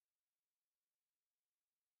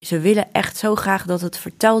Ze willen echt zo graag dat het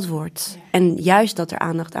verteld wordt. Ja. En juist dat er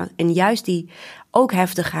aandacht aan. En juist die ook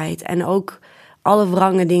heftigheid. En ook alle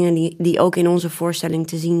wrange dingen die ook in onze voorstelling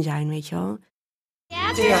te zien zijn, weet je wel.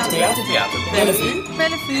 Theater.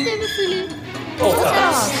 Bellevue.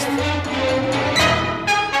 Podcast.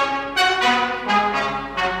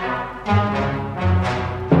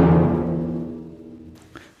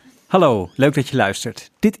 Hallo, leuk dat je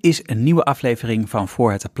luistert. Dit is een nieuwe aflevering van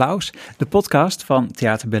Voor het Applaus, de podcast van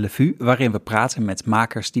Theater Bellevue, waarin we praten met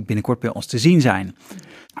makers die binnenkort bij ons te zien zijn.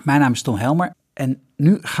 Mijn naam is Tom Helmer en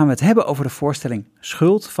nu gaan we het hebben over de voorstelling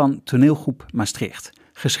Schuld van Toneelgroep Maastricht.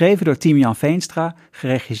 Geschreven door Timian Veenstra,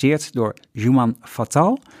 geregisseerd door Jouman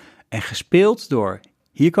Fatal en gespeeld door,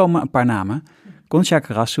 hier komen een paar namen, Concha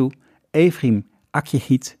Karasu, Evrim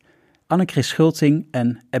Akjegiet, Anne-Chris Schulting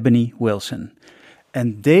en Ebony Wilson.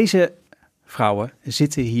 En deze vrouwen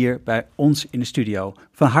zitten hier bij ons in de studio.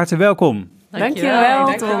 Van harte welkom.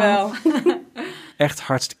 Dankjewel. Echt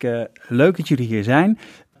hartstikke leuk dat jullie hier zijn.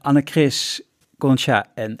 Anne-Chris, Concha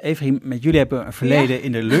en Evrim, met jullie hebben een verleden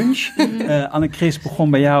in de lunch. Anne-Chris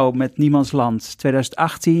begon bij jou met Niemands Land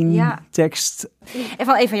 2018, tekst. En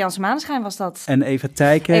van Eva Jansen Maneschijn was dat. En Eva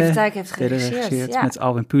Tijken. Eva Tijken heeft geregisseerd. Met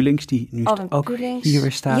Alwin Pulings, die nu ook Pulings. hier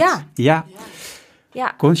weer staat. Ja.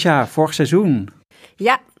 Concha, vorig seizoen.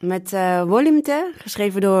 Ja, met Wolimte,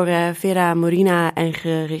 geschreven door Vera Morina en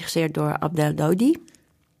geregisseerd door Abdel Dodi.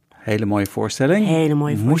 Hele mooie voorstelling.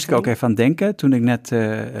 Moest ik ook even aan denken toen ik net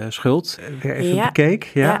Schuld weer even bekeek.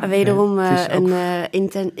 Ja, wederom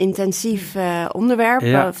een intensief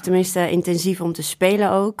onderwerp. Of tenminste intensief om te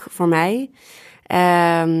spelen ook, voor mij.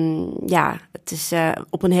 Het is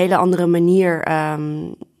op een hele andere manier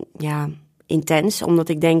intens. Omdat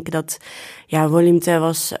ik denk dat Wolimte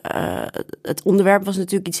was... het onderwerp was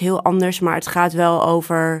natuurlijk iets heel anders, maar het gaat wel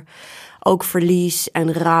over ook verlies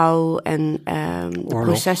en rouw en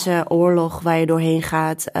processen, oorlog waar je doorheen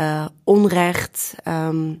gaat, onrecht.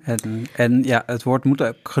 Het woord moet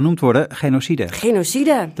ook genoemd worden,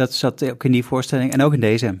 genocide. Dat zat ook in die voorstelling en ook in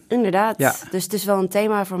deze. Inderdaad, dus het is wel een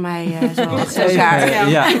thema voor mij.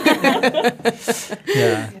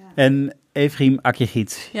 En Evrim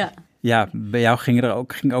Akjegiet. Ja, bij jou gingen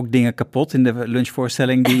ook dingen kapot in de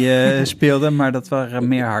lunchvoorstelling die je speelde, maar dat waren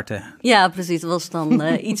meer harten. Ja, precies. Het was dan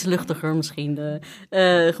iets luchtiger misschien.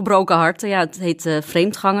 Gebroken harten. Ja, het heet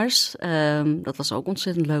Vreemdgangers. Dat was ook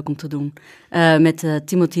ontzettend leuk om te doen. Met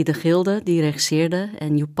Timothy de Gilde, die regisseerde.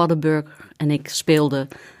 En Joep Paddenburg en ik speelden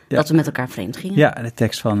dat we met elkaar vreemd gingen. Ja, en de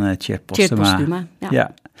tekst van Tjeerd Postuma.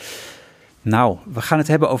 Ja. Nou, we gaan het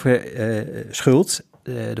hebben over Schuld.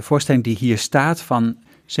 De voorstelling die hier staat van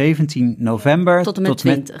 17 november tot en met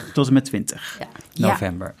 20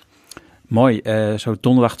 november. Mooi, zo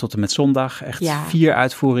donderdag tot en met zondag. Echt 4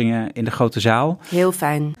 uitvoeringen in de grote zaal. Heel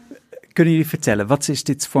fijn. Kunnen jullie vertellen, wat is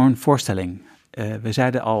dit voor een voorstelling? We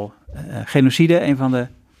zeiden al, genocide, een van de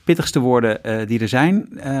pittigste woorden die er zijn.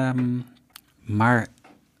 Maar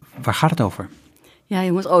waar gaat het over? Ja,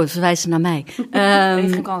 jongens, ze wijzen naar mij.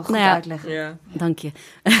 Even kan het goed uitleggen. Ja. Dank je.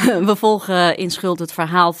 We volgen in Schuld het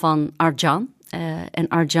verhaal van Arjan. En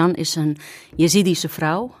Arjan is een Jezidische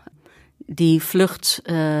vrouw die vlucht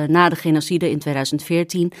na de genocide in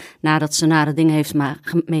 2014. Nadat ze nare dingen heeft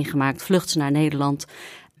meegemaakt, vlucht ze naar Nederland.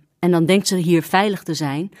 En dan denkt ze hier veilig te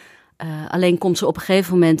zijn. Alleen komt ze op een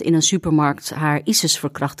gegeven moment in een supermarkt haar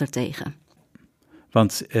ISIS-verkrachter tegen.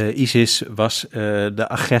 Want ISIS was de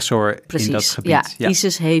agressor in dat gebied. Ja,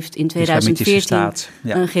 ISIS heeft in 2014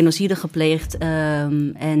 een genocide gepleegd.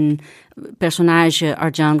 En personage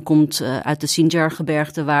Arjan komt uit de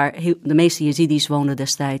Sinjar-gebergte, waar de meeste Jezidis woonden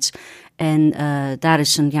destijds. En daar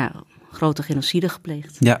is een grote genocide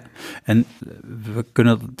gepleegd. Ja, en we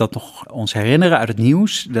kunnen dat nog ons herinneren uit het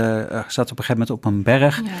nieuws. Er zat op een gegeven moment op een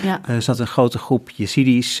berg, zat een grote groep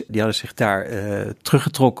Jezidis. Die hadden zich daar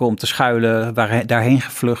teruggetrokken om te schuilen, waren daarheen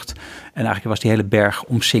gevlucht. En eigenlijk was die hele berg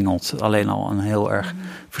omsingeld. Alleen al een heel erg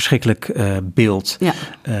verschrikkelijk beeld. Ja.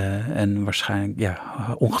 En waarschijnlijk,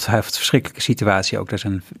 ongetwijfeld verschrikkelijke situatie ook. Er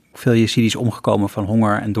zijn veel Jezidis omgekomen van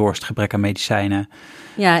honger en dorst, gebrek aan medicijnen.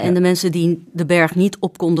 Ja, en de mensen die de berg niet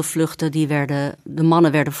op konden vluchten, de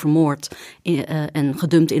mannen werden vermoord en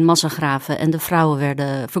gedumpt in massagraven. En de vrouwen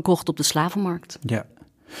werden verkocht op de slavenmarkt. Ja.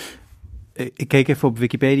 Ik keek even op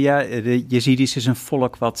Wikipedia. De Jezidis is een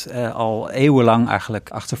volk wat al eeuwenlang eigenlijk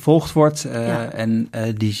achtervolgd wordt. En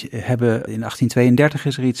die hebben in 1832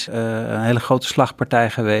 is er een hele grote slagpartij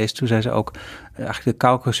geweest. Toen zijn ze ook eigenlijk de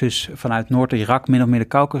Caucasus vanuit Noord-Irak, min of meer de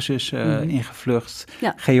Caucasus ingevlucht.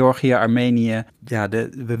 Ja. Georgië, Armenië. Ja,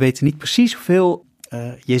 we weten niet precies hoeveel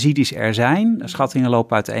Jezidis er zijn. De schattingen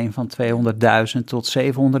lopen uiteen van 200.000 tot 700.000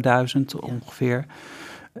 ongeveer.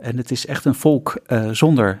 En het is echt een volk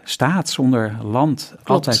zonder staat, zonder land, Klopt.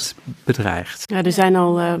 altijd bedreigd. Ja, er zijn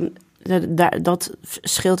al, dat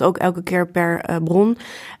scheelt ook elke keer per bron,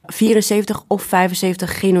 74 of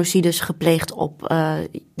 75 genocides gepleegd op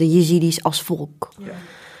de Jezidis als volk. Ja.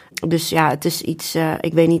 Dus ja, het is iets,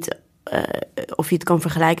 ik weet niet of je het kan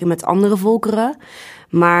vergelijken met andere volkeren,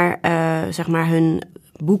 maar zeg maar hun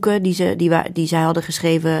boeken die zij hadden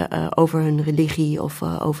geschreven over hun religie of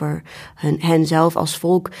over hen zelf als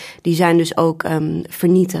volk, die zijn dus ook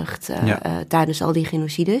vernietigd tijdens al die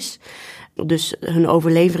genocides. Dus hun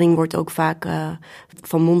overlevering wordt ook vaak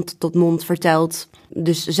van mond tot mond verteld.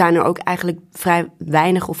 Dus zijn er ook eigenlijk vrij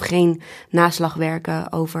weinig of geen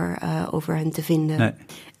naslagwerken over hen te vinden. Nee.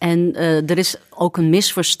 En er is ook een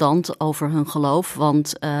misverstand over hun geloof.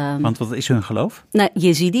 Want wat is hun geloof? Nou,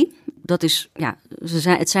 Jezidi. Dat is, ja,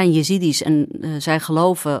 het zijn Jezidis en zij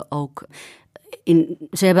geloven ook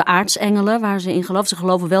ze hebben aartsengelen waar ze in geloven. Ze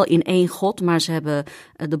geloven wel in één God, maar ze hebben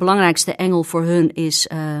de belangrijkste engel voor hun is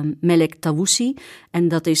Melek Tawoussi. En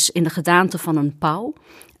dat is in de gedaante van een pauw.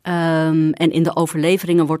 En in de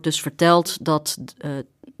overleveringen wordt dus verteld dat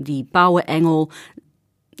die pauwenengel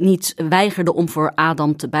niet weigerde om voor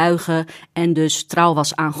Adam te buigen en dus trouw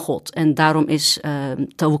was aan God. En daarom is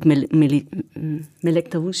Melek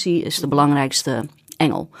Tawoussi is de belangrijkste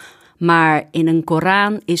engel. Maar in een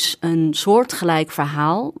Koran is een soortgelijk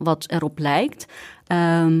verhaal wat erop lijkt.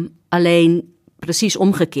 Alleen precies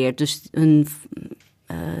omgekeerd. Dus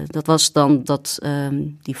dat was dan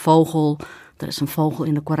die vogel. Er is een vogel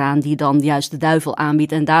in de Koran die dan juist de duivel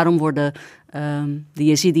aanbiedt. En daarom worden de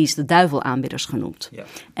Jezidis de duivelaanbidders genoemd. Ja.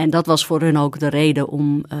 En dat was voor hun ook de reden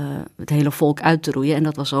om het hele volk uit te roeien. En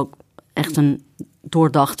dat was ook echt een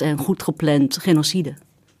doordacht en goed gepland genocide.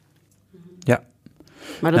 Ja.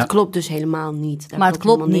 Maar dat klopt dus helemaal niet. Maar het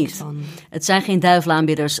klopt niet. Van. Het zijn geen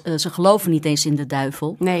duivelaanbidders. Ze geloven niet eens in de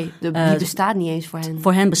duivel. Nee, die bestaat niet eens voor hen.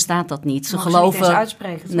 Voor hen bestaat dat niet. Ze geloven. Niet eens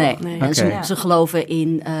uitspreken. Nee. Okay. Ze geloven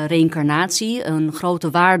in reïncarnatie. Een grote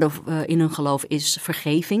waarde in hun geloof is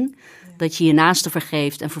vergeving. Dat je je naaste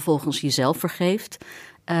vergeeft en vervolgens jezelf vergeeft.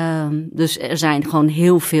 Dus er zijn gewoon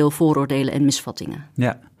heel veel vooroordelen en misvattingen.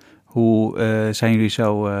 Ja. Hoe zijn jullie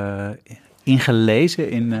zo ingelezen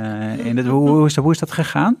in het? Hoe is dat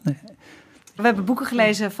gegaan? We hebben boeken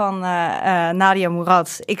gelezen van Nadia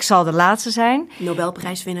Murad. Ik zal de laatste zijn.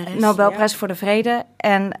 Nobelprijswinnares. Nobelprijs voor de Vrede.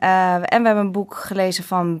 En we hebben een boek gelezen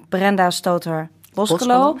van Brenda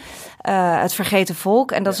Stoter-Boskelo. Het Vergeten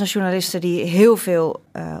Volk. En dat is een journaliste die heel veel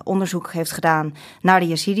onderzoek heeft gedaan naar de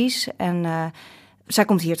Jezidis. En zij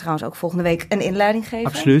komt hier trouwens ook volgende week een inleiding geven.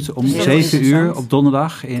 Absoluut, om 7 uur op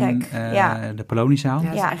donderdag in de Polonizaal.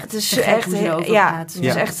 Ja, het is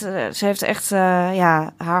echt, ze heeft echt,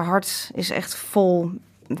 haar hart is echt vol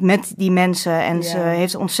met die mensen en ze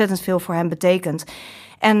heeft ontzettend veel voor hen betekend.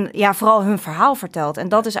 En ja, vooral hun verhaal verteld. En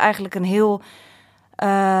dat is eigenlijk een heel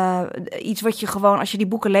iets wat je gewoon, als je die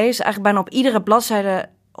boeken leest, eigenlijk bijna op iedere bladzijde.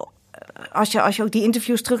 Als je ook die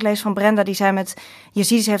interviews terugleest van Brenda, die zij met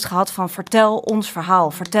Jezidis heeft gehad van vertel ons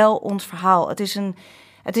verhaal, vertel ons verhaal. Het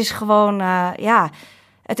is gewoon,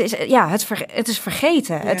 het is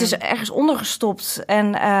vergeten. Ja. Het is ergens ondergestopt.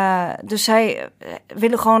 En dus zij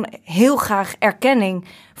willen gewoon heel graag erkenning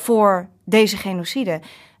voor deze genocide.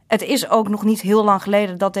 Het is ook nog niet heel lang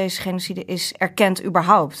geleden dat deze genocide is erkend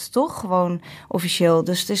überhaupt, toch? Gewoon officieel.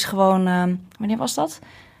 Dus het is gewoon, wanneer was dat?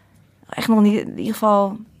 Echt nog niet, in ieder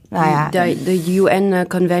geval. Nou ja. De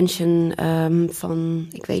UN-convention van,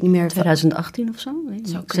 ik weet niet meer. 2018 of zo?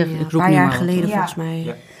 Een paar jaar geleden volgens mij.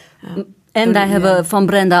 Ja. En wij hebben van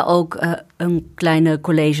Brenda ook een kleine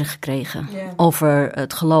college gekregen. Over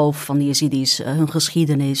het geloof van de Jezidis, hun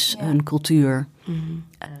geschiedenis, hun cultuur. Mm-hmm.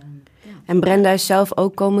 En Brenda is zelf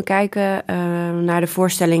ook komen kijken naar de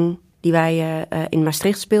voorstelling die wij in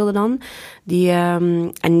Maastricht speelden dan.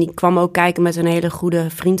 En die kwam ook kijken met een hele goede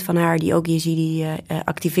vriend van haar, die ook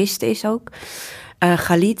Jezidi-activist is ook.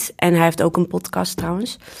 Galit. En hij heeft ook een podcast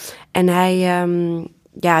trouwens. En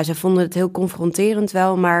ze vonden het heel confronterend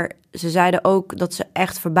wel, maar ze zeiden ook dat ze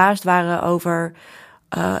echt verbaasd waren over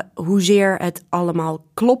hoezeer het allemaal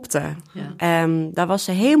klopte. Ja. Daar was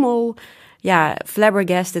ze helemaal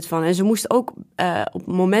flabbergasted van. En ze moest ook op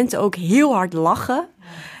momenten ook heel hard lachen.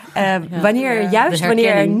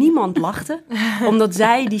 Wanneer er niemand lachte. Omdat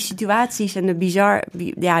zij die situaties en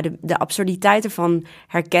de absurditeit ervan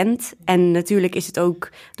herkent. En natuurlijk is het ook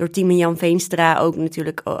door Timo-Jan Veenstra ook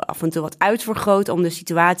natuurlijk af en toe wat uitvergroot om de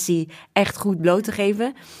situatie echt goed bloot te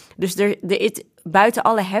geven. Dus buiten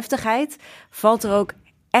alle heftigheid valt er ook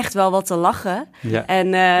echt wel wat te lachen. Ja.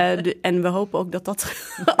 En we hopen ook dat dat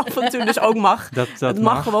af en toe dus ook mag. Dat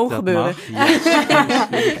mag gewoon gebeuren. Mag. Yes,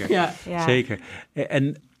 zeker. Ja. Zeker.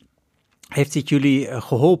 En heeft dit jullie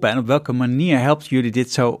geholpen? En op welke manier helpt jullie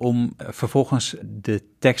dit zo om vervolgens de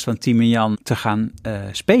tekst van Tim en Jan te gaan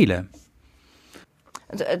spelen?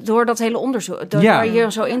 Door dat hele onderzoek, door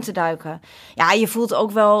hier zo in te duiken. Ja, je voelt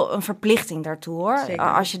ook wel een verplichting daartoe, hoor.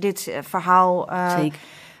 Zeker. Als je dit verhaal... Zeker.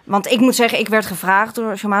 Want ik moet zeggen, ik werd gevraagd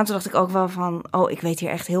door Showmaan. Toen dacht ik ook wel van, ik weet hier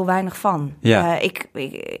echt heel weinig van. Ja.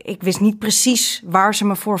 Ik wist niet precies waar ze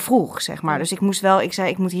me voor vroeg, zeg maar. Dus ik zei,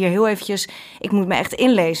 ik moet hier heel eventjes... Ik moet me echt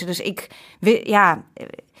inlezen. Dus ik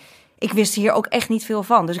wist hier ook echt niet veel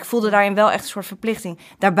van. Dus ik voelde daarin wel echt een soort verplichting.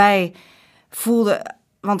 Daarbij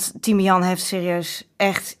want Tim en Jan heeft serieus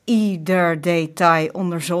echt ieder detail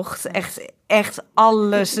onderzocht. Echt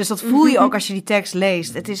alles. Dus dat voel je ook als je die tekst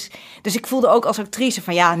leest. Dus ik voelde ook als actrice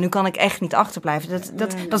van nu kan ik echt niet achterblijven.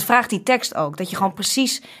 Dat vraagt die tekst ook. Dat je gewoon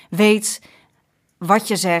precies weet wat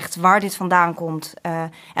je zegt, waar dit vandaan komt.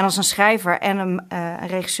 En als een schrijver en een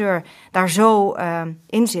regisseur daar zo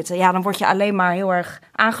in zitten... dan word je alleen maar heel erg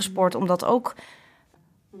aangespoord om dat ook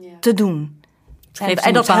te doen.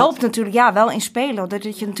 En dat helpt natuurlijk wel in spelen. Dat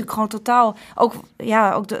je natuurlijk gewoon totaal... Ook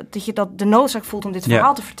dat je de noodzaak voelt om dit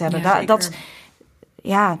verhaal te vertellen.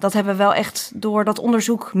 Dat hebben we wel echt door dat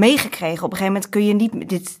onderzoek meegekregen. Op een gegeven moment kun je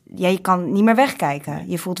je kan niet meer wegkijken.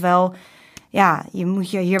 Je voelt wel... je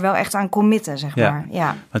moet je hier wel echt aan committen, zeg maar.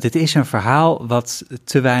 Ja. Want dit is een verhaal wat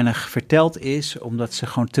te weinig verteld is... omdat ze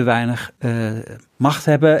gewoon te weinig macht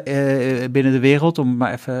hebben binnen de wereld... om het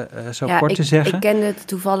maar even kort te zeggen. Ik kende het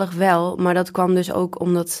toevallig wel, maar dat kwam dus ook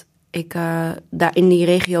omdat... ik daar in die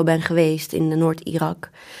regio ben geweest, in Noord-Irak.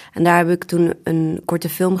 En daar heb ik toen een korte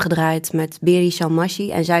film gedraaid met Beri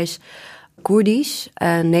Shalmashi. En zij is Koerdisch,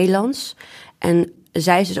 Nederlands. En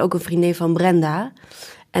zij is dus ook een vriendin van Brenda.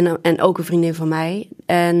 En ook een vriendin van mij.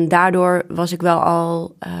 En daardoor was ik wel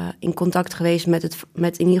al in contact geweest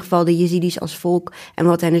met in ieder geval de Jezidis als volk... en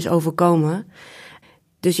wat hen is overkomen.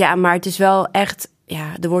 Dus maar het is wel echt...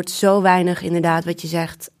 er wordt zo weinig, inderdaad, wat je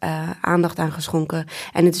zegt, aandacht aan geschonken.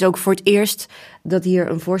 En het is ook voor het eerst dat hier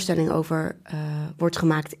een voorstelling over wordt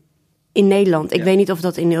gemaakt in Nederland. Ik weet niet of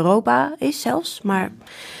dat in Europa is zelfs, maar...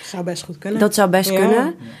 Zou best goed kunnen. Dat zou best kunnen.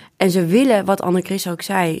 Ja. En ze willen, wat Anne-Chris ook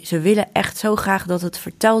zei, ze willen echt zo graag dat het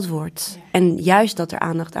verteld wordt. Ja. En juist dat er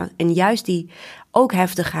aandacht aan... En juist die ook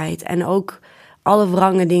heftigheid en ook... alle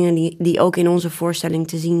wrange dingen die ook in onze voorstelling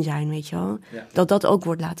te zien zijn, weet je wel. Ja. Dat ook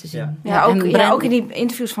wordt laten zien. Ook in die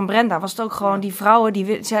interviews van Brenda was het ook gewoon die vrouwen die... op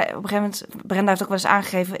een gegeven moment, Brenda heeft ook wel eens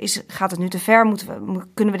aangegeven... gaat het nu te ver?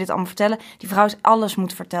 Kunnen we dit allemaal vertellen? Die vrouw alles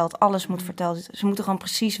moet verteld. Ze moeten gewoon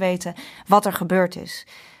precies weten wat er gebeurd is.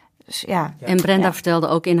 Dus, En Brenda vertelde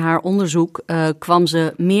ook in haar onderzoek... kwam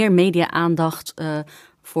ze meer media-aandacht...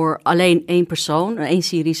 voor alleen één persoon, één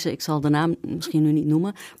Syrische, ik zal de naam misschien nu niet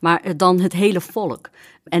noemen, maar dan het hele volk.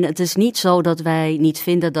 En het is niet zo dat wij niet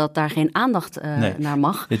vinden dat daar geen aandacht naar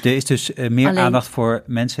mag. Er is dus meer aandacht voor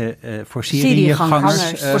mensen, voor Syriëgangers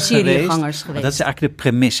geweest. Dat is eigenlijk de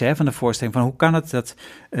premisse van de voorstelling. Van hoe kan het dat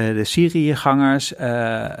de Syriëgangers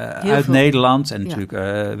uit Nederland en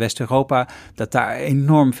natuurlijk West-Europa, dat daar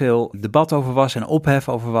enorm veel debat over was en ophef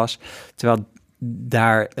over was, terwijl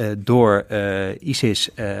daar door ISIS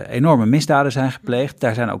enorme misdaden zijn gepleegd.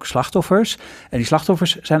 Daar zijn ook slachtoffers. En die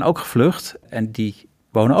slachtoffers zijn ook gevlucht. En die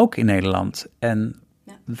wonen ook in Nederland. En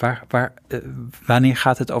wanneer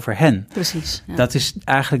gaat het over hen? Precies. Ja. Dat is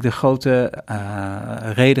eigenlijk de grote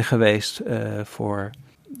reden geweest voor...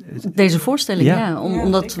 Deze voorstelling,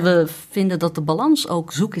 omdat we vinden dat de balans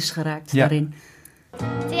ook zoek is geraakt daarin.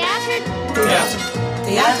 Theater.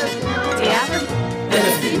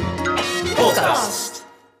 Podcast.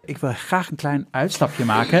 Ik wil graag een klein uitstapje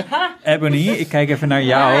maken. Ebony, ik kijk even naar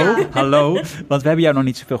jou. Hallo, want we hebben jou nog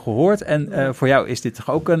niet zoveel gehoord. En voor jou is dit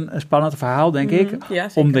toch ook een spannend verhaal, denk ik? Ja,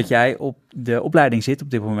 omdat jij op de opleiding zit op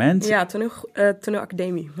dit moment. Ja,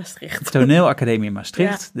 Toneelacademie Maastricht. Toneelacademie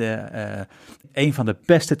Maastricht. Ja. Een van de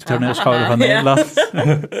beste toneelscholen van Nederland.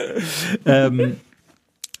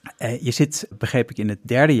 Je zit, begreep ik, in het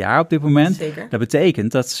 3e jaar op dit moment. Zeker. Dat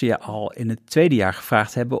betekent dat ze je al in het 2e jaar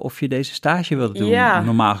gevraagd hebben of je deze stage wilde doen,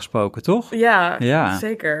 normaal gesproken, toch? Ja.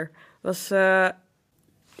 Zeker.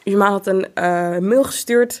 Juma had een mail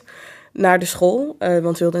gestuurd naar de school,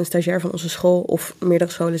 want ze wilde een stagiair van onze school, of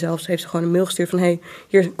meerdere scholen zelfs, heeft ze gewoon een mail gestuurd van, hey,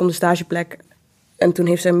 hier komt de stageplek. En toen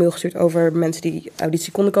heeft ze een mail gestuurd over mensen die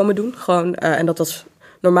auditie konden komen doen. Gewoon, en dat was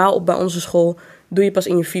normaal op bij onze school. Doe je pas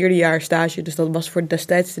in je 4e jaar stage. Dus dat was voor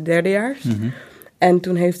destijds de 3e jaar. Mm-hmm. En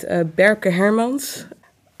toen heeft Berke Hermans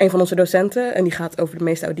een van onze docenten, en die gaat over de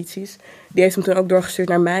meeste audities, die heeft hem toen ook doorgestuurd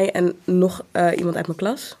naar mij en nog iemand uit mijn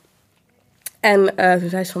klas. En toen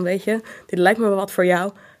zei ze van, weet je, dit lijkt me wel wat voor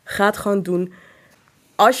jou. Ga het gewoon doen.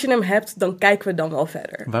 Als je hem hebt, dan kijken we dan wel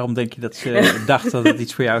verder. Waarom denk je dat ze dacht dat het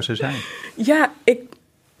iets voor jou zou zijn? Ja,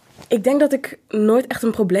 ik denk dat ik nooit echt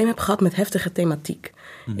een probleem heb gehad met heftige thematiek.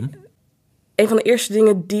 Mm-hmm. Een van de eerste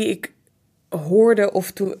dingen die ik hoorde,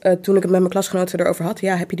 of toen ik het met mijn klasgenoten erover had,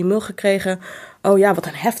 ja, heb je die mail gekregen? Oh ja, wat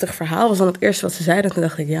een heftig verhaal, was dan het eerste wat ze zeiden. Toen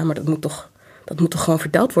dacht ik, ja, maar dat moet toch gewoon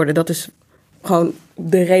verteld worden. Dat is gewoon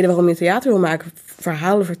de reden waarom je theater wil maken.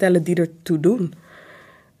 Verhalen vertellen die ertoe doen.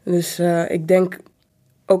 Dus ik denk,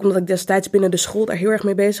 ook omdat ik destijds binnen de school daar heel erg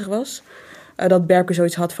mee bezig was, dat Berke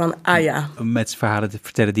zoiets had van, ja. Met verhalen te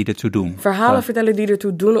vertellen die ertoe doen. Verhalen vertellen die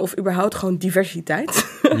ertoe doen, of überhaupt gewoon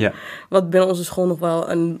diversiteit. Ja. Wat binnen onze school nog wel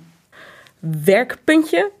een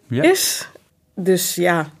werkpuntje is. Dus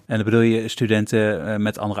ja. En dan bedoel je studenten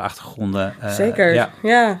met andere achtergronden? Zeker,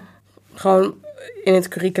 ja. Gewoon in het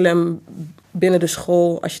curriculum, binnen de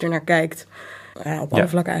school, als je er naar kijkt. Op alle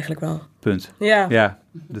vlakken eigenlijk wel. Punt. Ja,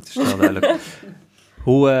 dat is wel duidelijk.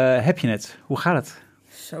 Hoe heb je het? Hoe gaat het?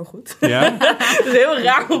 Zo goed. Ja? Het is heel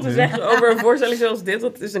raar om te zeggen over een voorstelling zoals dit.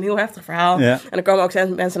 Want het is een heel heftig verhaal. Ja. En dan komen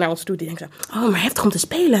ook mensen naar ons toe die denken, oh, maar heftig om te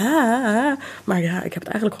spelen. Maar ja, ik heb het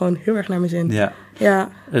eigenlijk gewoon heel erg naar mijn zin. Ja.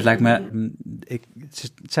 Het lijkt me,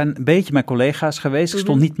 het zijn een beetje mijn collega's geweest. Ik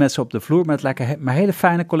stond niet met ze op de vloer, maar het lijken mijn hele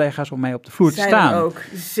fijne collega's om mee op de vloer te staan. Zijn ook,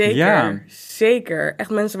 zeker. Ja. Zeker. Echt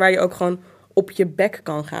mensen waar je ook gewoon op je bek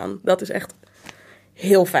kan gaan. Dat is echt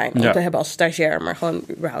heel fijn om te hebben als stagiair, maar gewoon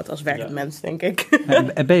überhaupt als werkend mens, denk ik.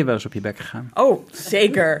 En ben je wel eens op je bek gegaan? Oh,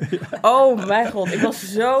 zeker. Oh, mijn god. Ik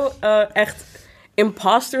was zo echt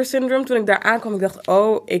imposter syndrome toen ik daar aankwam. Ik dacht,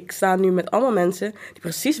 ik sta nu met allemaal mensen die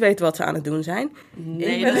precies weten wat ze aan het doen zijn.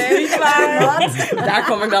 Nee, ik ben niet klaar. Daar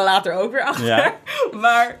kwam ik dan later ook weer achter. Ja.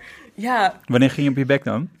 Maar ja. Wanneer ging je op je bek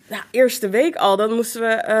dan? Nou, eerste week al. Dan moesten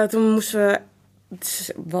we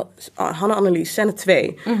Hanne Annelies, scène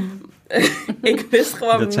 2. Ik wist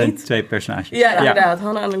gewoon dat zijn 2 personages. Ja, inderdaad.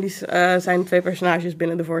 Hanne en Annelies zijn 2 personages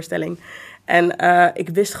binnen de voorstelling. En ik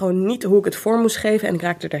wist gewoon niet hoe ik het vorm moest geven. En ik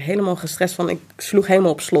raakte er helemaal gestrest van. Ik sloeg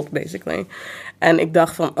helemaal op slot, basically. En ik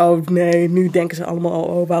dacht van, oh nee, nu denken ze allemaal,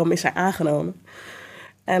 oh, waarom is hij aangenomen?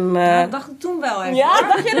 En, dat dacht ik toen wel even. Ja,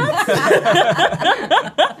 dacht je dat?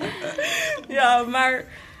 Ja, maar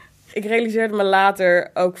ik realiseerde me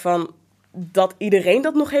later ook van dat iedereen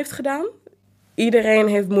dat nog heeft gedaan. Iedereen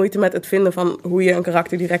heeft moeite met het vinden van hoe je een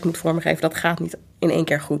karakter direct moet vormgeven. Dat gaat niet in 1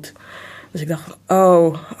 keer goed. Dus ik dacht van,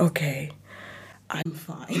 oké. I'm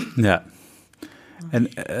fine. Ja. En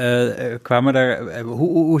kwamen er...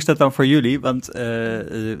 Hoe is dat dan voor jullie? Want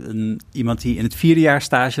iemand die in het 4e jaar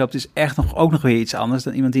stage loopt is echt ook nog weer iets anders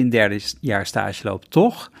dan iemand die in het 3e jaar stage loopt,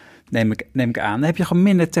 toch? Neem ik aan. Dan heb je gewoon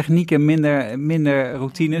minder technieken, minder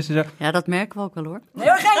routines en zo. Ja, dat merken we ook wel, hoor. Nee,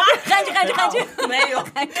 geintje. Nee, joh.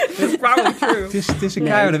 That's probably true. Het is een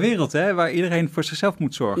keiharde wereld, hè, waar iedereen voor zichzelf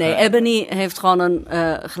moet zorgen. Nee, Ebony heeft gewoon een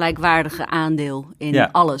gelijkwaardige aandeel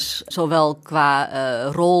in alles. Zowel qua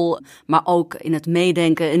rol, maar ook in het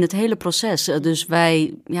meedenken, in het hele proces. Dus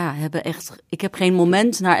wij hebben echt... Ik heb geen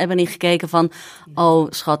moment naar Ebony gekeken van, oh,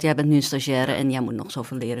 schat, jij bent nu een stagiaire en jij moet nog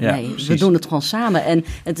zoveel leren. Ja, nee, precies. We doen het gewoon samen. En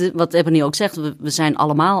wat Ebony ook zegt, we zijn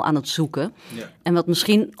allemaal aan het zoeken. Ja. En wat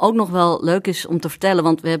misschien ook nog wel leuk is om te vertellen,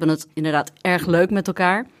 want we hebben het inderdaad erg leuk met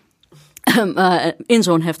elkaar. In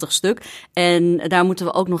zo'n heftig stuk. En daar moeten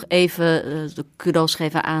we ook nog even de kudo's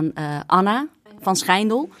geven aan Anna van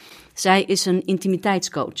Schijndel. Zij is een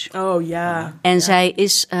intimiteitscoach. Oh ja. En zij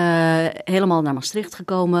is helemaal naar Maastricht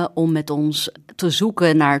gekomen om met ons te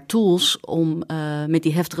zoeken naar tools om met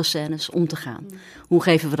die heftige scènes om te gaan. Hoe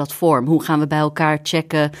geven we dat vorm? Hoe gaan we bij elkaar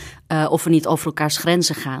checken of we niet over elkaars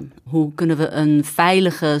grenzen gaan? Hoe kunnen we een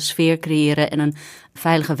veilige sfeer creëren en een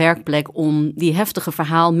veilige werkplek om die heftige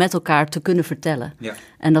verhaal met elkaar te kunnen vertellen? Ja.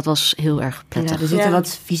 En dat was heel erg prettig. Ja, er zitten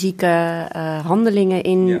wat fysieke handelingen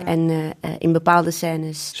in en in bepaalde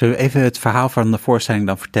scènes. Zullen we even het verhaal van de voorstelling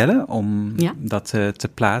dan vertellen om dat te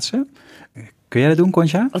plaatsen? Kun jij dat doen,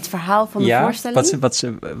 Concha? Het verhaal van de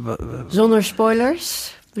voorstelling? Zonder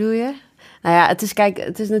spoilers, bedoel je? Nou ja,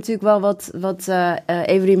 het is natuurlijk wel wat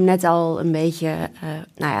Everiem net al een beetje,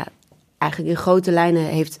 eigenlijk in grote lijnen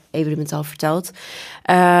heeft Everiem het al verteld.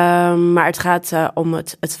 Maar het gaat om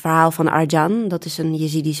het verhaal van Arjan. Dat is een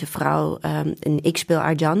Jezidische vrouw en ik speel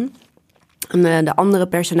Arjan. En de andere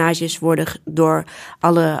personages worden door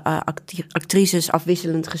alle actrices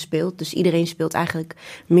afwisselend gespeeld. Dus iedereen speelt eigenlijk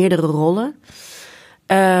meerdere rollen.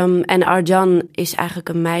 En Arjan is eigenlijk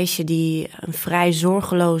een meisje die een vrij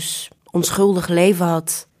zorgeloos, onschuldig leven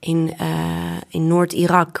had in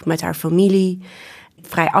Noord-Irak met haar familie.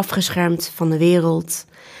 vrij afgeschermd van de wereld.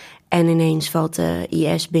 En ineens valt de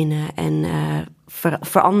IS binnen en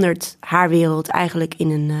verandert haar wereld eigenlijk in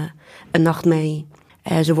een nachtmerrie.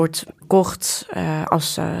 Ze wordt gekocht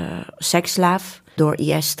als seksslaaf door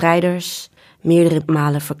IS-strijders, meerdere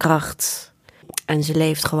malen verkracht. En ze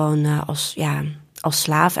leeft gewoon als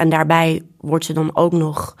slaaf. En daarbij wordt ze dan ook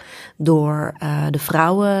nog door de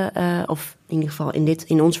vrouwen, of in ieder geval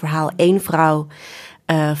in ons verhaal 1 vrouw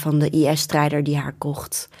van de IS-strijder die haar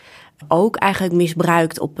kocht, ook eigenlijk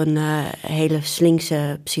misbruikt op een hele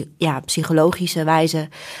slinkse, psychologische wijze.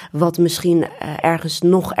 Wat misschien ergens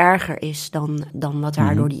nog erger is dan wat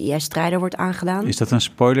haar door die IS-strijder wordt aangedaan. Is dat een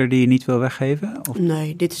spoiler die je niet wil weggeven? Of?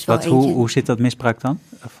 Nee, dit is wel eentje. Hoe zit dat misbruik dan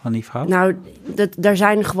van die vrouw? Nou, daar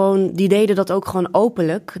zijn gewoon, die deden dat ook gewoon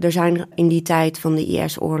openlijk. Er zijn in die tijd van de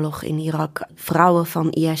IS-oorlog in Irak vrouwen van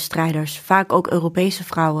IS-strijders, vaak ook Europese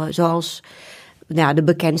vrouwen, zoals de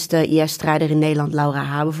bekendste IS-strijder in Nederland, Laura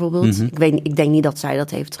H. bijvoorbeeld. Ik denk niet dat zij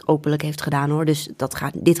dat openlijk heeft gedaan, hoor. Dus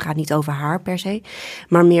dit gaat niet over haar per se.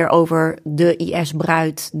 Maar meer over de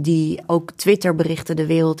IS-bruid die ook Twitterberichten de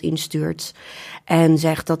wereld instuurt. En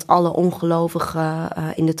zegt dat alle ongelovigen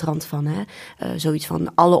in de trant van, zoiets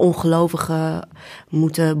van alle ongelovigen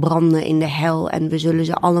moeten branden in de hel. En we zullen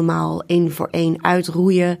ze allemaal 1 voor 1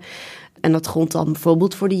 uitroeien. En dat gold dan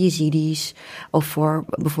bijvoorbeeld voor de Jezidis of voor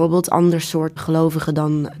bijvoorbeeld ander soort gelovigen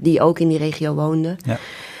dan die ook in die regio woonden. Ja.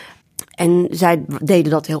 En zij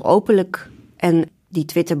deden dat heel openlijk. En die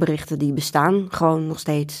Twitterberichten die bestaan gewoon nog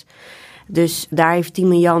steeds. Dus daar heeft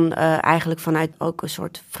Tim en Jan eigenlijk vanuit ook een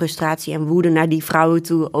soort frustratie en woede naar die vrouwen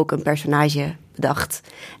toe ook een personage bedacht.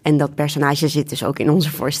 En dat personage zit dus ook in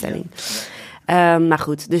onze voorstelling. Maar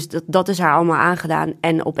goed, dus dat is haar allemaal aangedaan.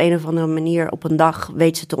 En op een of andere manier op een dag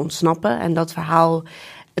weet ze te ontsnappen. En dat verhaal,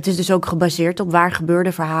 het is dus ook gebaseerd op waar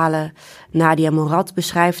gebeurde verhalen. Nadia Morad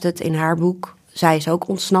beschrijft het in haar boek. Zij is ook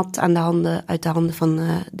ontsnapt uit de handen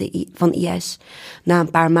van IS na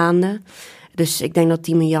een paar maanden. Dus ik denk dat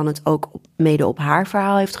Tim en Jan het ook mede op haar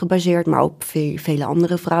verhaal heeft gebaseerd. Maar ook vele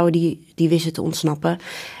andere vrouwen die wisten te ontsnappen.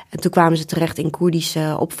 En toen kwamen ze terecht in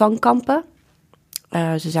Koerdische opvangkampen.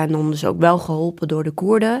 Ze zijn dan dus ook wel geholpen door de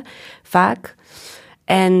Koerden, vaak.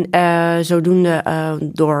 En zodoende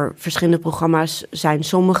door verschillende programma's zijn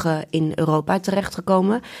sommigen in Europa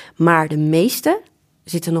terechtgekomen. Maar de meeste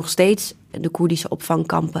zitten nog steeds in de Koerdische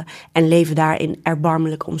opvangkampen en leven daar in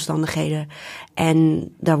erbarmelijke omstandigheden. En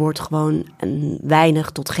daar wordt gewoon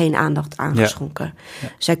weinig tot geen aandacht aan geschonken. Ja.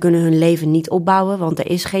 Zij kunnen hun leven niet opbouwen, want er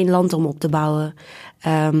is geen land om op te bouwen.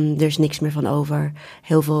 Er is niks meer van over.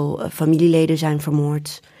 Heel veel familieleden zijn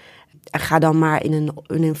vermoord. Ga dan maar in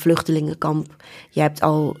een vluchtelingenkamp. Je hebt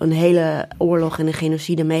al een hele oorlog en een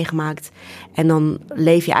genocide meegemaakt. En dan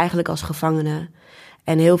leef je eigenlijk als gevangene.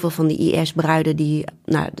 En heel veel van die IS-bruiden,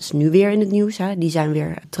 dat is nu weer in het nieuws, die zijn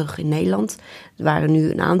weer terug in Nederland. Er waren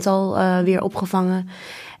nu een aantal weer opgevangen.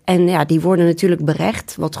 En die worden natuurlijk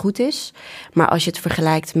berecht, wat goed is. Maar als je het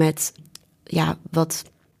vergelijkt met wat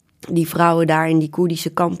die vrouwen daar in die Koerdische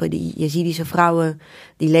kampen, die Jezidische vrouwen,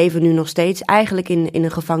 die leven nu nog steeds eigenlijk in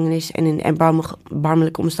een gevangenis en in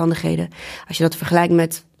erbarmelijke omstandigheden. Als je dat vergelijkt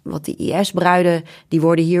met wat die IS-bruiden, die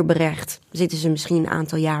worden hier berecht, zitten ze misschien een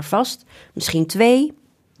aantal jaar vast, misschien 2,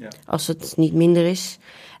 als het niet minder is.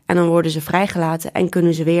 En dan worden ze vrijgelaten en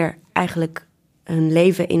kunnen ze weer eigenlijk hun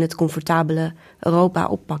leven in het comfortabele Europa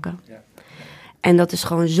oppakken. Ja. En dat is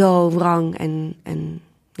gewoon zo wrang en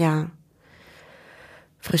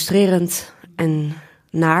frustrerend en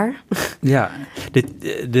naar. Ja,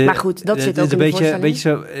 maar goed, dat zit ook in de beetje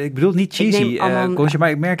zo. Ik bedoel niet cheesy, Koosje, maar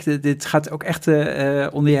ik merk dit gaat ook echt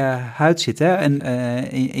onder je huid zitten, hè? En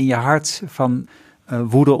in je hart van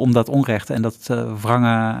woede om dat onrecht en dat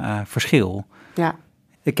wrange verschil. Ja.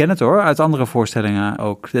 Ik ken het hoor, uit andere voorstellingen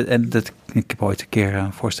ook. Ik heb ooit een keer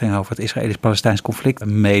een voorstelling over het Israëlisch-Palestijns conflict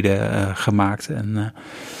mede gemaakt. En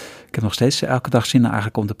ik heb nog steeds elke dag zin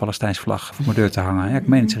eigenlijk om de Palestijnse vlag voor mijn deur te hangen. Ja, ik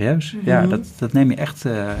meen het serieus. Mm-hmm. Ja, dat neem je echt,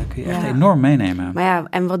 kun je echt enorm meenemen. Maar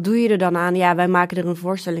en wat doe je er dan aan? Ja, wij maken er een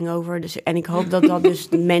voorstelling over. Dus, en ik hoop dat dus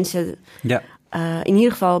de mensen in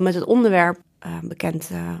ieder geval met het onderwerp bekend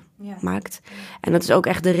maakt. En dat is ook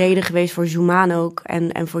echt de reden geweest voor Joumaan ook.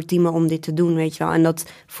 En voor Time om dit te doen, weet je wel. En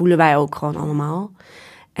dat voelen wij ook gewoon allemaal.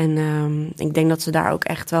 En ik denk dat ze daar ook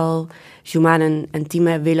echt wel... Joumaan en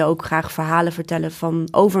Time willen ook graag verhalen vertellen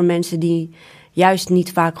over mensen die juist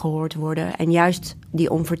niet vaak gehoord worden. En juist die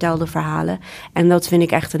onvertelde verhalen. En dat vind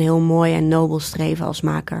ik echt een heel mooi en nobel streven als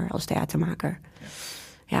maker, als theatermaker.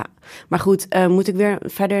 Ja, maar goed, moet ik weer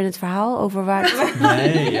verder in het verhaal over waar...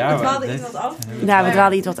 Nee, ja. We dwaalden iets wat af. Ja, we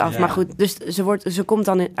dwaalden iets wat af. Ja. Maar goed, dus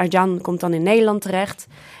Arjan komt dan in Nederland terecht.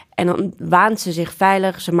 En dan waant ze zich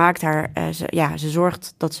veilig. Ze maakt ze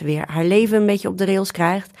zorgt dat ze weer haar leven een beetje op de rails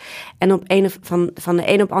krijgt. En van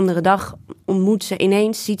de een op andere dag ontmoet ze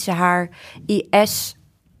ineens, ziet ze haar IS,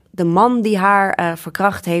 de man die haar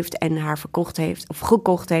verkracht heeft en haar verkocht heeft of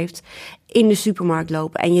gekocht heeft, in de supermarkt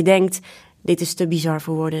lopen. En je denkt, dit is te bizar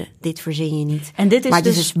voor woorden, dit verzin je niet. En dit is maar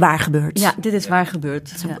dit is waar gebeurd. Ja, dit is waar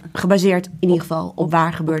gebeurd. Ja. Gebaseerd in ieder geval op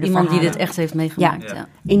waar gebeurde iemand verhalen. Die dit echt heeft meegemaakt. Ja.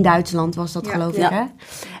 In Duitsland was dat geloof ik. Hè?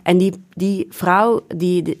 En die vrouw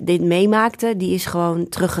die dit meemaakte, die is gewoon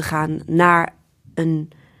teruggegaan naar een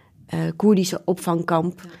Koerdische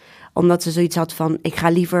opvangkamp. Omdat ze zoiets had van, ik ga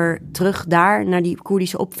liever terug daar, naar die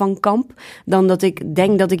Koerdische opvangkamp, dan dat ik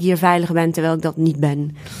denk dat ik hier veilig ben, terwijl ik dat niet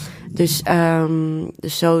ben. Dus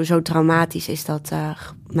zo traumatisch is dat.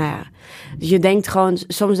 Dus je denkt gewoon,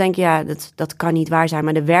 soms denk je, dat kan niet waar zijn.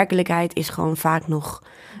 Maar de werkelijkheid is gewoon vaak nog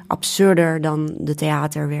absurder dan de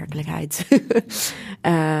theaterwerkelijkheid.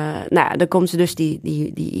 Dan komt ze dus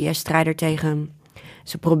die IS-strijder tegen.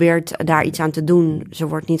 Ze probeert daar iets aan te doen. Ze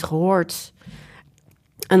wordt niet gehoord.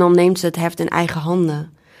 En dan neemt ze het heft in eigen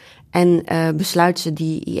handen. En besluit ze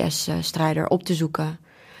die IS-strijder op te zoeken.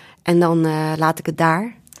 En dan laat ik het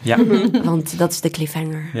daar. Ja. Want dat is de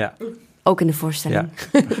cliffhanger. Ja. Ook in de voorstelling.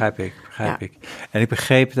 Ja, begrijp ik. En ik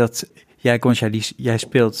begreep dat jij, Gonja, jij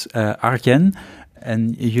speelt Arjen.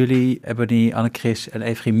 En jullie, Ebony, Anne-Chris en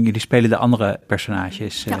Evrim, jullie spelen de andere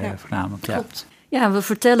personages voornamelijk. Ja. Klopt. Ja, we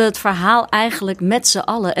vertellen het verhaal eigenlijk met z'n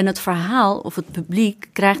allen. En het verhaal, of het publiek,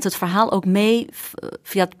 krijgt het verhaal ook mee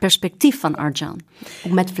via het perspectief van Arjan.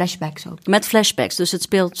 Ook met flashbacks ook. Met flashbacks. Dus het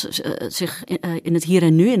speelt zich in het hier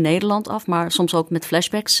en nu in Nederland af, maar soms ook met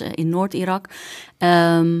flashbacks in Noord-Irak.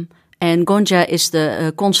 En Gonja is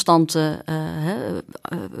de constante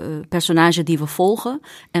personage die we volgen.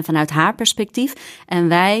 En vanuit haar perspectief. En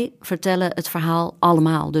wij vertellen het verhaal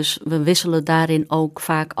allemaal. Dus we wisselen daarin ook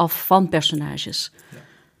vaak af van personages.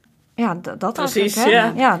 Ja, dat precies.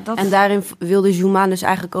 Dat... En daarin wilde Juma dus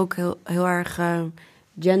eigenlijk ook heel erg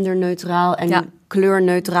genderneutraal en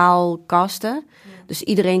kleurneutraal casten. Dus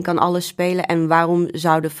iedereen kan alles spelen. En waarom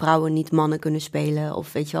zouden vrouwen niet mannen kunnen spelen?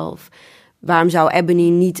 Of weet je wel... Waarom zou Ebony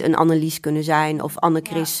niet een Annelies kunnen zijn? Of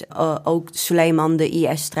Anne-Chris, ook Suleiman, de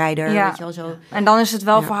IS-strijder. Ja. Weet je wel, zo. En dan is het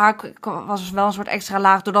wel voor haar, was het wel een soort extra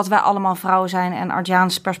laag, doordat wij allemaal vrouwen zijn en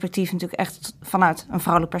Arjaan's perspectief natuurlijk echt vanuit een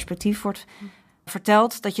vrouwelijk perspectief wordt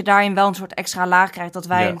verteld, dat je daarin wel een soort extra laag krijgt. Dat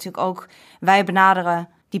wij natuurlijk ook, wij benaderen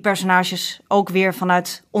die personages ook weer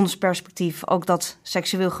vanuit ons perspectief. Ook dat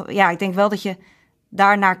seksueel... Ja, ik denk wel dat je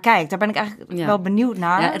daarnaar kijkt. Daar ben ik eigenlijk wel benieuwd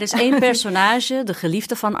naar. Ja, er is één personage, de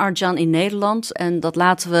geliefde van Arjan in Nederland. En dat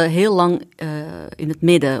laten we heel lang in het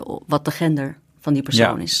midden, wat de gender van die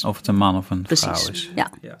persoon is. Of het een man of een vrouw is.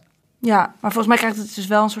 Ja, maar volgens mij krijgt het dus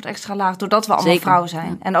wel een soort extra laag, doordat we allemaal vrouwen zijn.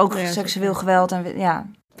 Ja. En ook seksueel geweld.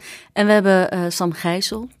 En we hebben Sam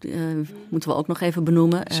Gijssel, moeten we ook nog even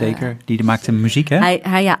benoemen. Zeker, die maakt de muziek, hè?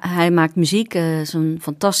 Hij maakt muziek, is een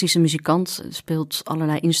fantastische muzikant, speelt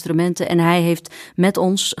allerlei instrumenten. En hij heeft met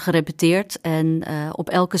ons gerepeteerd en op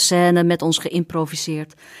elke scène met ons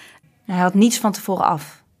geïmproviseerd. Hij had niets van tevoren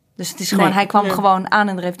af. Dus het is gewoon, hij kwam gewoon aan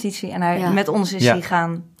in de repetitie en met ons is hij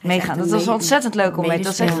gaan meegaan. Dat was ontzettend leuk om mee.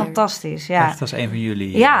 Dat is echt fantastisch. Ja. Echt als een van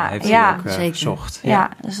jullie heeft hij ook gezocht. Ja,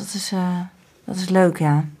 dus dat is leuk,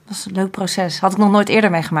 ja. Dat is een leuk proces. Had ik nog nooit eerder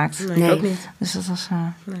meegemaakt. Nee, ook niet. Dus dat was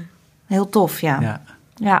heel tof, ja.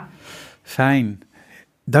 Fijn.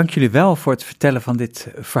 Dank jullie wel voor het vertellen van dit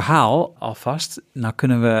verhaal alvast. Nou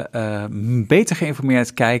kunnen we beter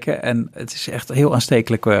geïnformeerd kijken. En het is echt heel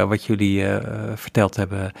aanstekelijk wat jullie verteld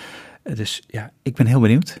hebben. Dus ja, ik ben heel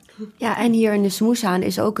benieuwd. Ja, en hier in de Smoeshaan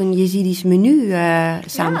is ook een Jezidisch menu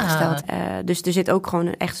samengesteld. Dus er zit ook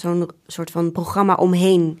gewoon echt zo'n soort van programma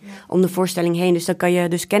omheen, om de voorstelling heen. Dus dan kan je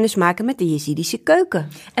dus kennis maken met de Jezidische keuken.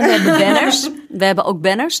 En we hebben banners. We hebben ook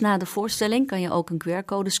banners. Na de voorstelling kan je ook een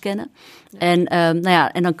QR-code scannen. En,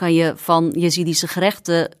 en dan kan je van Jezidische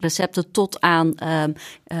gerechten, recepten tot aan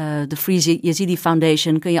de Free Yazidi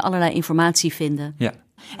Foundation kun je allerlei informatie vinden. Ja.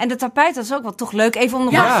 En de tapijt, dat is ook wel toch leuk. Even om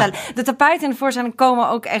nog te stellen. De tapijten in de voorstelling komen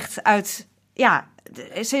ook echt uit... Ja,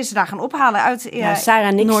 ze is daar gaan ophalen uit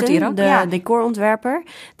Sarah Nixon, Noord-Irak. De decorontwerper.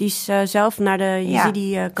 Die is zelf naar de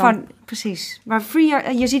Yazidi-kamp. Precies. Maar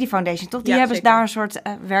Free Yazidi Foundation, toch? Die hebben daar een soort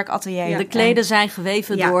werkatelier. Ja. De kleden zijn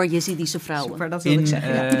geweven door Jezidische vrouwen. Super, dat wil ik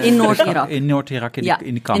zeggen. In Noord-Irak. In Noord-Irak, in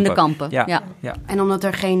de kampen. In de kampen, ja. En omdat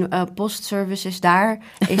er geen postservice is daar,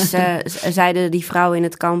 zeiden die vrouwen in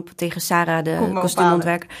het kamp tegen Sarah, de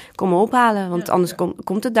kostuumontwerper, kom me ophalen, want anders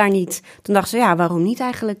komt het daar niet. Toen dacht ze, waarom niet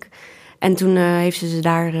eigenlijk? En toen heeft ze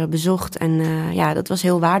daar bezocht en dat was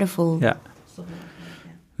heel waardevol. Ja.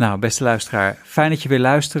 Nou, beste luisteraar, fijn dat je weer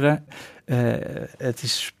luistert. Het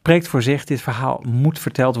spreekt voor zich, dit verhaal moet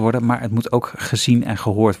verteld worden, maar het moet ook gezien en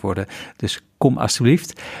gehoord worden. Dus kom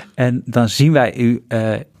alsjeblieft. En dan zien wij u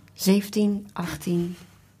 17, 18,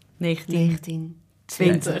 19,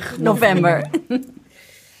 20 november.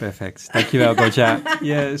 Perfect. Dankjewel, Gotcha.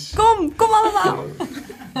 Yes. Kom allemaal.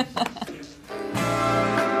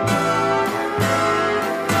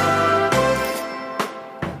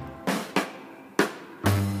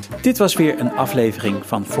 Dit was weer een aflevering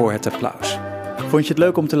van Voor het Applaus. Vond je het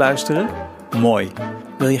leuk om te luisteren? Mooi.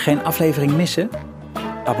 Wil je geen aflevering missen?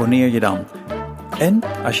 Abonneer je dan. En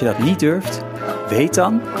als je dat niet durft, weet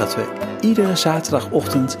dan dat we iedere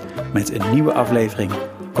zaterdagochtend met een nieuwe aflevering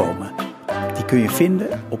komen. Die kun je vinden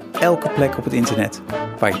op elke plek op het internet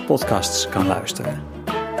waar je podcasts kan luisteren.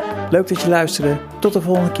 Leuk dat je luisterde. Tot de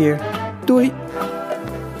volgende keer. Doei!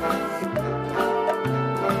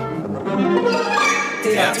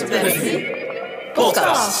 Theater Bellevue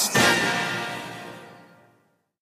podcast.